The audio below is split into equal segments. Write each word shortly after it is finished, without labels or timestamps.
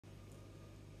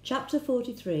Chapter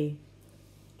 43.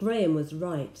 Graham was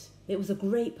right. It was a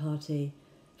great party.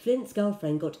 Flint's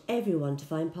girlfriend got everyone to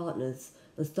find partners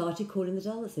and started calling the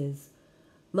dances.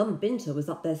 Mum Binter was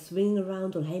up there swinging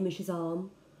around on Hamish's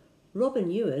arm. Robin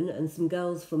Ewan and some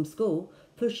girls from school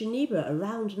pushed Geneva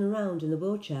around and around in the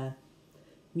wheelchair.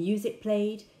 Music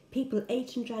played, people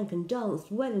ate and drank and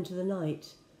danced well into the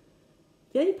night.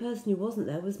 The only person who wasn't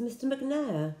there was Mr.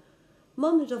 McNair.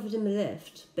 Mum had offered him a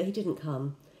lift, but he didn't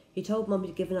come. He told Mum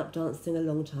he'd given up dancing a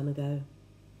long time ago.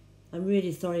 "I'm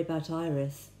really sorry about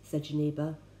Iris," said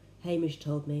Geneva. "Hamish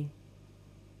told me."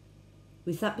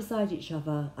 We sat beside each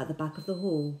other at the back of the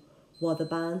hall while the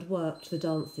band worked the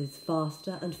dances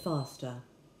faster and faster.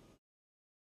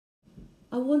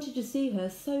 "I wanted to see her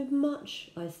so much,"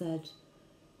 I said.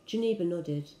 Geneva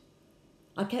nodded.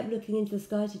 "I kept looking into the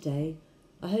sky today.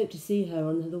 I hoped to see her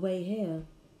on the way here."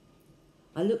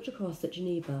 I looked across at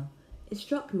Geneva. It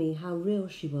struck me how real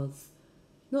she was,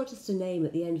 not just a name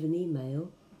at the end of an email.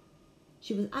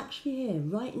 She was actually here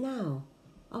right now,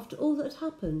 after all that had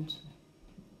happened.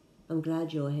 "I'm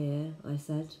glad you're here," I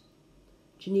said.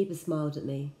 Geneva smiled at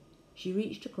me. She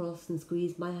reached across and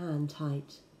squeezed my hand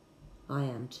tight. "I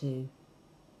am too."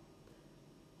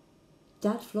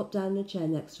 Dad flopped down in a chair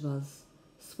next to us.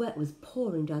 Sweat was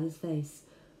pouring down his face.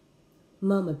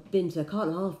 "Mama Binter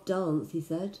can't half dance," he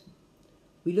said.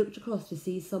 We looked across to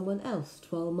see someone else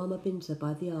twirl Mama Binter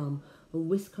by the arm and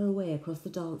whisk her away across the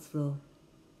dance floor.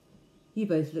 "You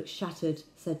both look shattered,"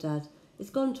 said Dad. "It's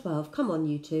gone 12. Come on,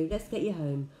 you two. Let's get you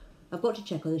home. I've got to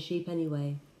check on the sheep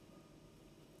anyway."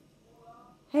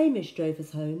 Hamish drove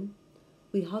us home.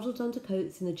 We huddled under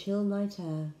coats in the chill night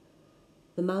air.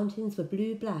 The mountains were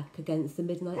blue-black against the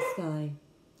midnight sky.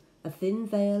 A thin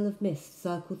veil of mist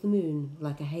circled the moon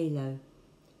like a halo.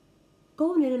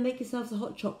 "Go on in and make yourselves a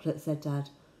hot chocolate," said Dad.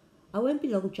 "I won't be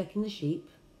long checking the sheep."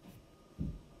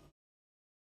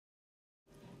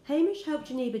 Hamish helped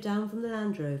Geneva down from the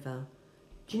Land Rover.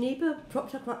 Geneva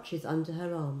propped her crutches under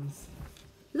her arms.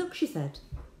 "Look," she said,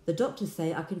 "the doctors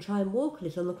say I can try and walk a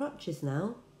little on the crutches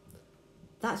now."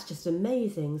 "That's just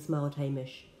amazing," smiled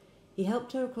Hamish. He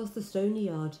helped her across the stony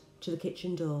yard to the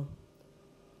kitchen door.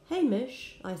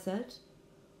 "Hamish," I said,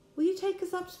 "will you take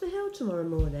us up to the hill tomorrow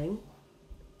morning?"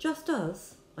 "Just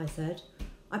us," I said.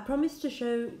 "I promised to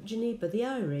show Geneva the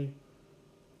Eyrie."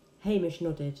 Hamish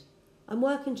nodded. "I'm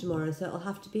working tomorrow, so it'll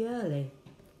have to be early."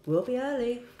 "We'll be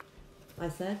early," I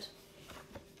said.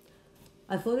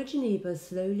 I followed Geneva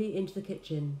slowly into the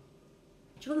kitchen.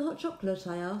 "Do you want hot chocolate?"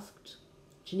 I asked.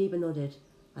 Geneva nodded.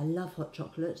 "I love hot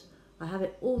chocolate. I have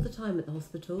it all the time at the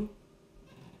hospital."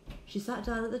 She sat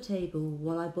down at the table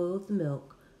while I boiled the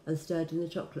milk and stirred in the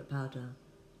chocolate powder.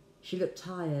 She looked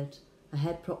tired, her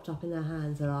head propped up in her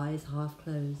hands, her eyes half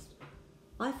closed.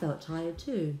 I felt tired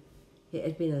too. It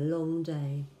had been a long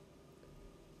day.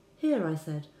 "Here," I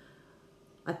said.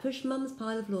 I pushed Mum's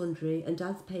pile of laundry and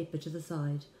Dad's paper to the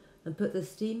side and put the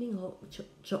steaming hot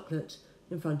chocolate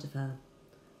in front of her.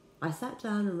 I sat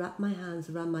down and wrapped my hands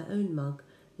around my own mug,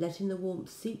 letting the warmth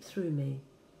seep through me.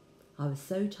 I was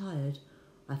so tired,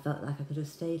 I felt like I could have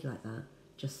stayed like that,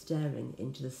 just staring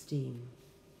into the steam.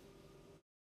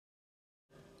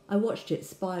 I watched it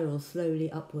spiral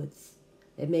slowly upwards.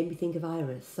 It made me think of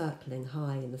Iris circling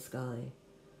high in the sky.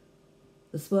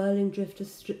 The swirling drift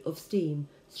of steam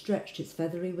stretched its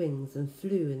feathery wings and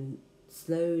flew in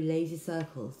slow, lazy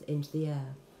circles into the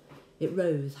air. It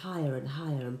rose higher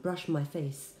and brushed my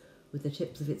face with the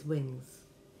tips of its wings.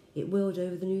 It wheeled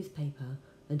over the newspaper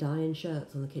and iron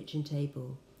shirts on the kitchen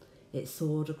table. It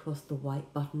soared across the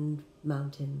white-buttoned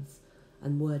mountains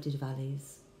and wooded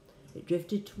valleys. It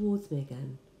drifted towards me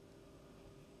again.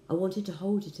 I wanted to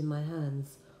hold it in my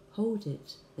hands, hold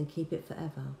it and keep it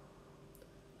forever.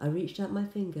 I reached out my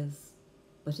fingers,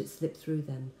 but it slipped through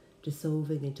them,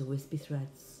 dissolving into wispy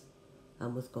threads,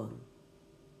 and was gone.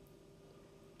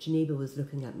 Geneva was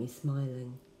looking at me,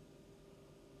 smiling.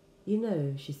 "You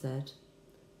know," she said,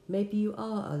 "maybe you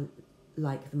are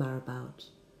like the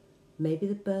marabout. Maybe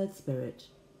the bird spirit,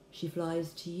 she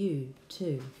flies to you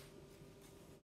too."